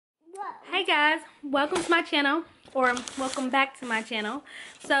Hey guys, welcome to my channel, or welcome back to my channel.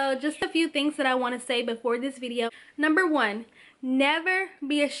 So just a few things that I want to say before this video. Number one, never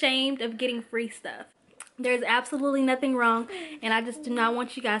be ashamed of getting free stuff. There's absolutely nothing wrong, and I just do not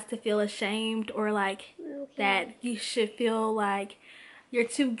want you guys to feel ashamed or like that you should feel like you're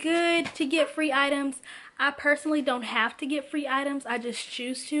too good to get free items. I personally don't have to get free items, I just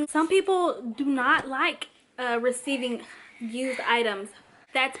choose to. Some people do not like receiving used items.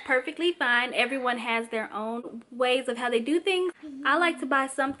 That's perfectly fine. Everyone has their own ways of how they do things. I like to buy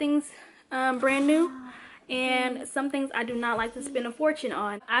some things brand new, and some things I do not like to spend a fortune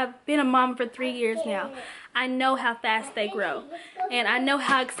on. I've been a mom for 3 years now. I know how fast they grow, and I know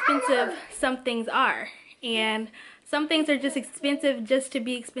how expensive some things are, and some things are just expensive just to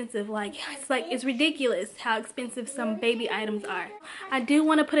be expensive. It's ridiculous how expensive some baby items are. I do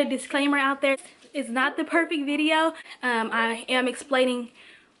want to put a disclaimer out there. It's not the perfect video. I am explaining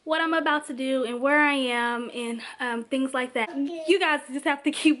what I'm about to do and where I am and things like that. You guys just have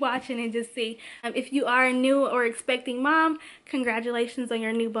to keep watching and just see. If you are a new or expecting mom, congratulations on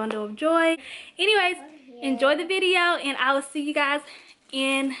your new bundle of joy. Anyways, enjoy the video, and I will see you guys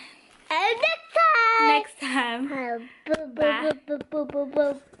in next time. Bye.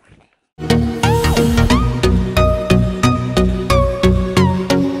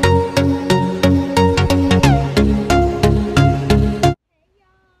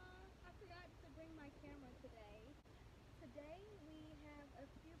 Today we have a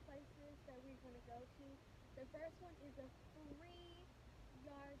few places that we're going to go to. The first one is a free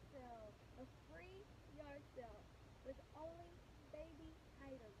yard sale. A free yard sale with only baby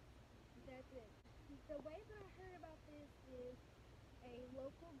items. That's it. The way that I heard about this is a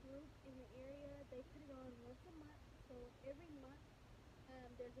local group in the area. They put it on once a month. So every month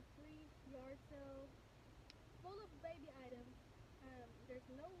there's a free yard sale full of baby items. There's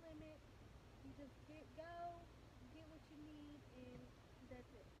no limit. You just go, get what you need, and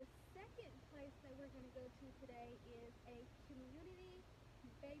that's it. The second place that we're going to go to today is a community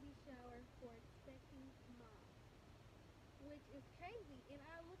baby shower for expecting moms, which is crazy. And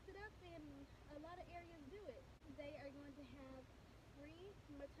I looked it up, and a lot of areas do it. They are going to have free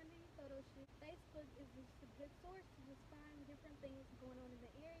maternity photo shoots. Facebook is just a good source to just find different things going on in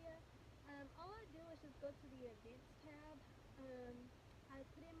the area. All I do is just go to the events tab. I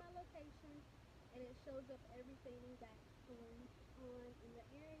put in my location, and it shows up everything that's going on in the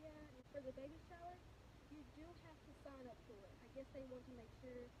area. And for the baby shower, you do have to sign up for it. I guess they want to make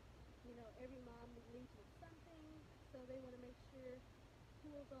sure, you know, every mom leaves with something, so they want to make sure who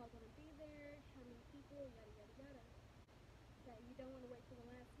is all going to be there, how many people, yada yada yada. That you don't want to wait till the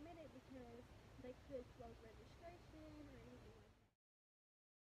last minute because they could close registration or anything like that.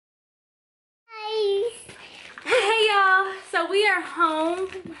 Hey y'all, so we are home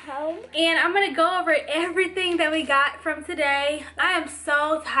and I'm gonna go over everything that we got from today. I am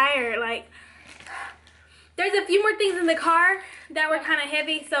so tired. Like, there's a few more things in the car that were kind of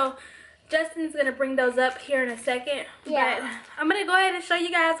heavy, so Justin's gonna bring those up here in a second. Yeah. But I'm gonna go ahead and show you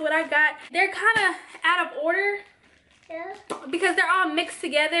guys what I got. They're kind of out of order because they're all mixed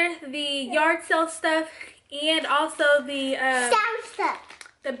together. The yard sale stuff and also the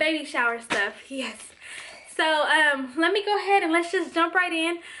the baby shower stuff. Yes. So let me go ahead and let's just jump right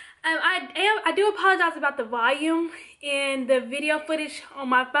in. I do apologize about the volume in the video footage on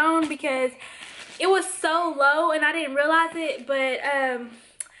my phone because it was so low and I didn't realize it. But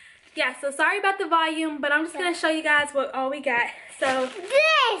yeah, so sorry about the volume, but I'm just gonna show you guys what all we got. So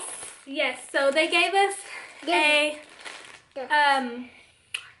yes, so they gave us a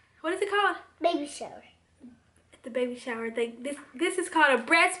what is it called? Baby shower. The baby shower. This is called a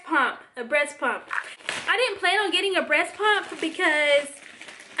breast pump. A breast pump. I didn't plan on getting a breast pump because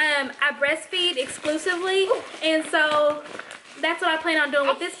I breastfeed exclusively, and so that's what I plan on doing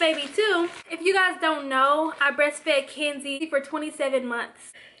with this baby too. If you guys don't know, I breastfed Kenzie for 27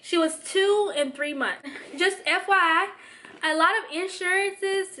 months. She was 2 and 3 months. Just FYI, a lot of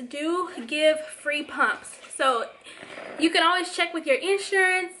insurances do give free pumps. So you can always check with your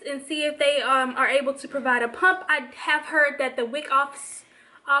insurance and see if they are able to provide a pump. I have heard that the WIC office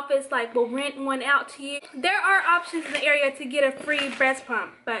like will rent one out to you. There are options in the area to get a free breast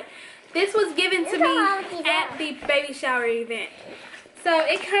pump, but this was given to me at the baby shower event. So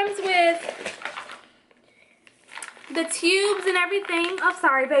it comes with the tubes and everything. Oh,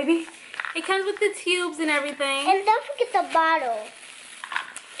 sorry, baby. It comes with the tubes and everything. And don't forget the bottle.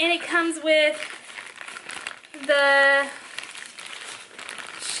 And it comes with the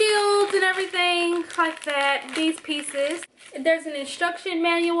shields and everything like that. These pieces. There's an instruction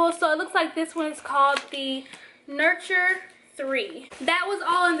manual. So it looks like this one is called the Nurture 3. That was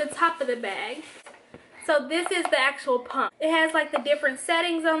all in the top of the bag. So this is the actual pump. It has like the different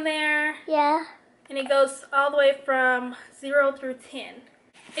settings on there. Yeah. And it goes all the way from 0 through 10.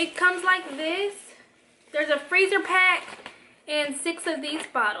 It comes like this. There's a freezer pack and 6 of these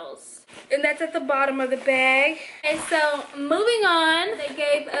bottles. And that's at the bottom of the bag. And so moving on, they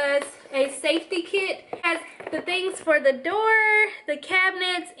gave us a safety kit. It has the things for the door, the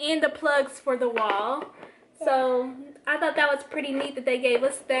cabinets, and the plugs for the wall. So I thought that was pretty neat that they gave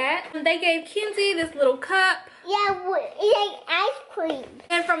us that. And they gave Kenzie this little cup. Yeah, it's like ice cream.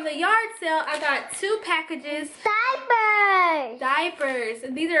 And from the yard sale, I got 2 packages. Diapers.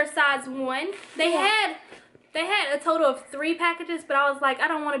 And these are size 1. They had a total of 3 packages, but I was like, I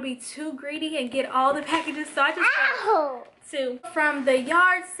don't want to be too greedy and get all the packages, so I just got 2. From the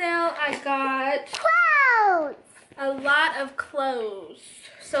yard sale, I got Clothes. a lot of clothes.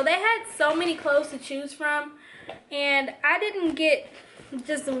 So they had so many clothes to choose from, and I didn't get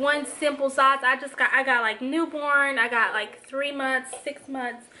just one simple size. I got like newborn, I got like 3 months, 6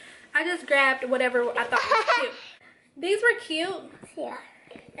 months. I just grabbed whatever I thought was cute. These were cute. Yeah.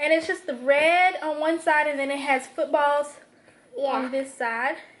 And it's just the red on one side, and then it has footballs on this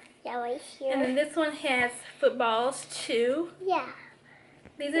side. Yeah, right here. And then this one has footballs too. Yeah.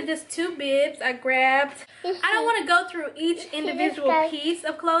 These are just 2 bibs I grabbed. I don't want to go through each individual piece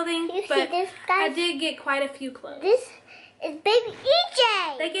of clothing, but I did get quite a few clothes. This is Baby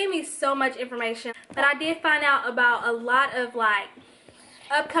EJ. They gave me so much information, but I did find out about a lot of like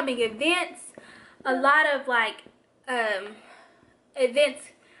upcoming events, a lot of like events.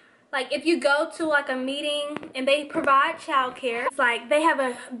 Like if you go to like a meeting and they provide childcare, it's like they have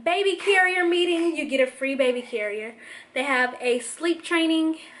a baby carrier meeting, you get a free baby carrier. They have a sleep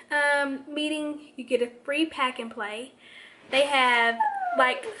training meeting, you get a free pack and play. They have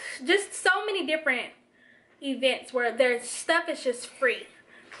like just so many different events where their stuff is just free.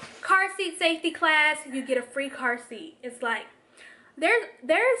 Car seat safety class, you get a free car seat. It's like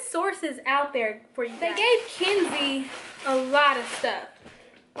there's sources out there for you. They gave Kenzie a lot of stuff.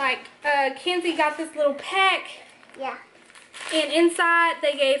 Like, Kenzie got this little pack. Yeah. And inside,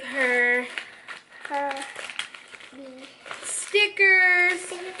 they gave her stickers,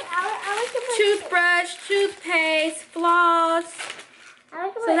 toothbrush, toothpaste, floss.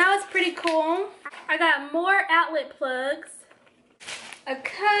 So that was pretty cool. I got more outlet plugs, a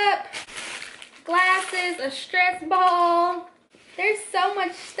cup, glasses, a stress ball. There's so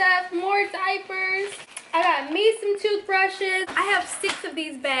much stuff, more diapers. I got me some toothbrushes. I have 6 of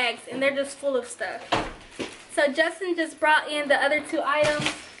these bags and they're just full of stuff. So Justin just brought in the other 2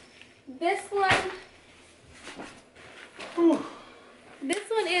 items. This one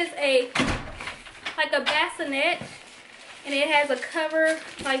is like a bassinet, and it has a cover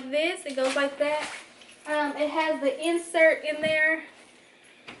like this. It goes like that. It has the insert in there.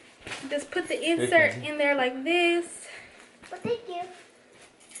 Just put the insert in there like this. Well, thank you.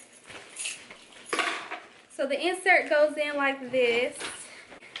 So the insert goes in like this.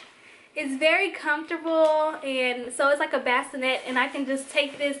 It's very comfortable, and so it's like a bassinet, and I can just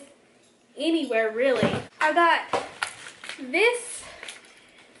take this anywhere really. I got this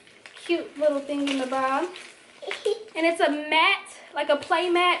cute little thing in the bottom, and it's a mat, like a play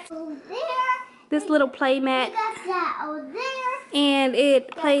mat. This little play mat, and it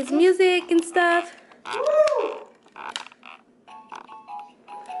plays music and stuff.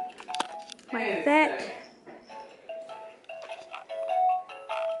 Like that.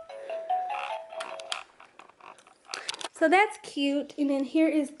 So that's cute. And then here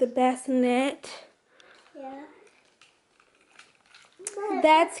is the bassinet. Yeah.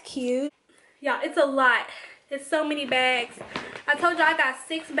 That's cute. Yeah, it's a lot. It's so many bags. I told you I got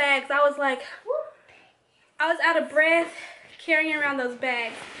 6 bags. I was like, I was out of breath carrying around those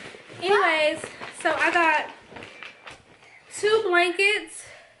bags. Anyways, so I got 2 blankets.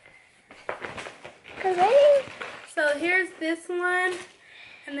 So here's this one,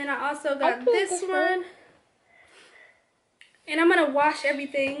 and then I also got this one. And I'm gonna wash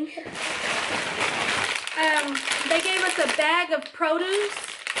everything. They gave us a bag of produce,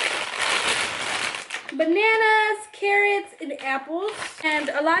 bananas, carrots, and apples. And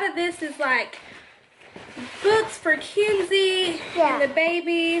a lot of this is like books for Kenzie and the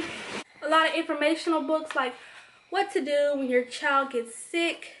baby. A lot of informational books like what to do when your child gets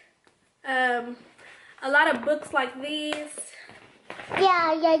sick. A lot of books like these.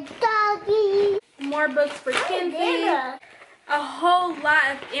 Yeah, your doggy. More books for Kenzie. A whole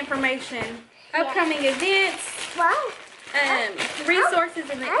lot of information. Upcoming events. Wow. Resources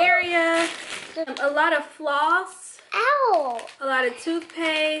in the area. A lot of floss. Ow. A lot of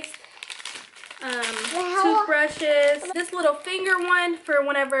toothpaste. toothbrushes, this little finger one for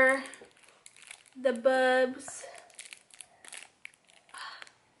whenever the bubs,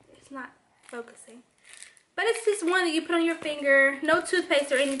 it's not focusing, but it's just one that you put on your finger, no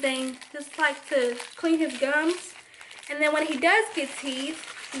toothpaste or anything, just like to clean his gums. And then when he does get teeth,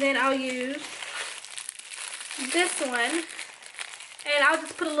 then I'll use this one, and I'll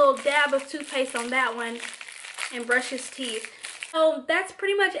just put a little dab of toothpaste on that one and brush his teeth. So that's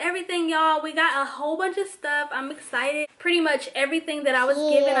pretty much everything, y'all. We got a whole bunch of stuff. I'm excited. Pretty much everything that I was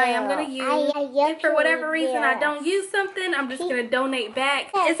given, I am gonna use. If for whatever reason I don't use something, I'm just gonna donate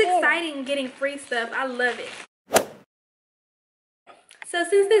back. It's exciting getting free stuff. I love it. So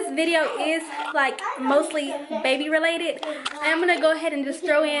since this video is like mostly baby related, I'm gonna go ahead and just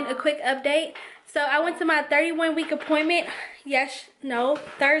throw in a quick update. So I went to my 31-week appointment.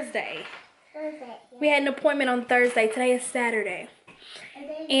 Thursday. We had an appointment on Thursday. Today is Saturday.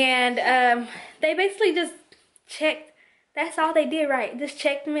 And they basically just checked. That's all they did, right? Just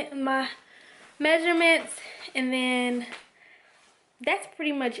checked my measurements, and then that's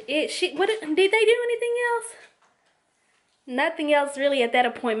pretty much it. Did they do anything else? Nothing else really at that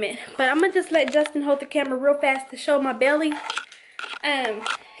appointment. But I'm gonna just let Justin hold the camera real fast to show my belly,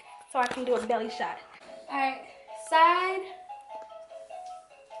 so I can do a belly shot. All right, side,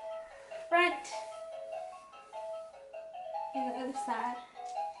 front, and the other side.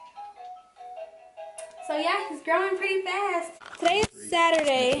 So yeah, he's growing pretty fast. Today is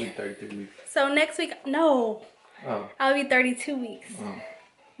Saturday. Next week, 33 weeks. So next week, no. Oh. I'll be 32 weeks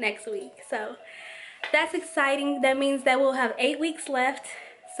next week. So that's exciting. That means that we'll have 8 weeks left.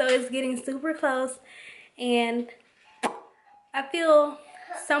 So it's getting super close. And I feel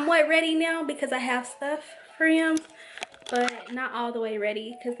somewhat ready now because I have stuff for him. But not all the way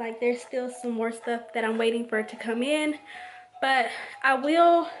ready, because like there's still some more stuff that I'm waiting for it to come in. But I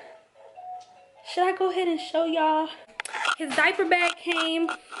will. Should I go ahead and show y'all? His diaper bag came,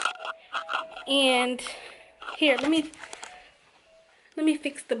 and here, let me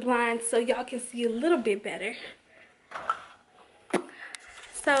fix the blinds so y'all can see a little bit better.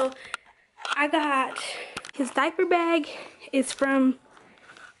 So I got his diaper bag is from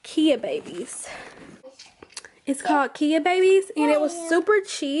Kia Babies. It's called Kia Babies, and it was super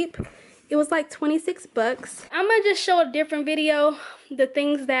cheap. It was like 26 bucks. I'm gonna just show a different video, the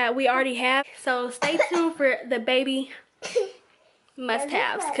things that we already have. So stay tuned for the baby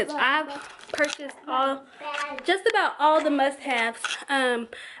must-haves, because I've purchased just about all the must-haves.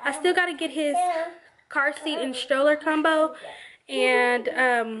 I still gotta get his car seat and stroller combo, and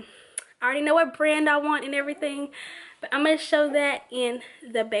I already know what brand I want and everything, but I'm gonna show that in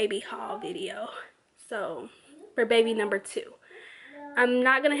the baby haul video. So for baby number 2. I'm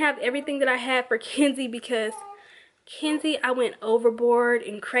not going to have everything that I had for Kenzie, because Kenzie, I went overboard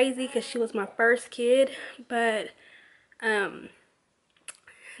and crazy because she was my first kid. But now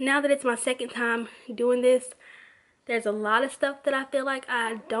that it's my second time doing this, there's a lot of stuff that I feel like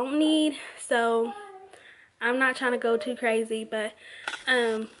I don't need. So I'm not trying to go too crazy, but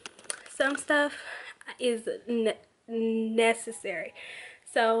some stuff is necessary.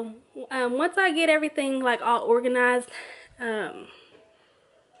 So once I get everything like all organized,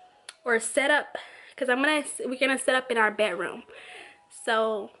 or set up, because we're gonna set up in our bedroom.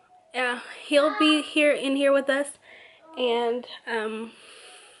 So he'll be in here with us, and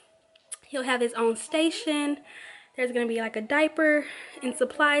he'll have his own station. There's gonna be like a diaper and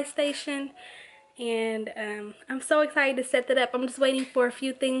supply station, and I'm so excited to set that up. I'm just waiting for a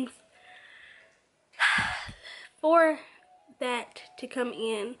few things for that to come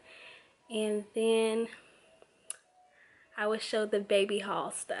in, and then I will show the baby haul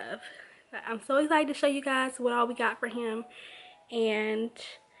stuff. I'm so excited to show you guys what all we got for him, and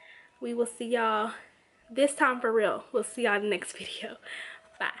we will see y'all this time for real. We'll see y'all in the next video.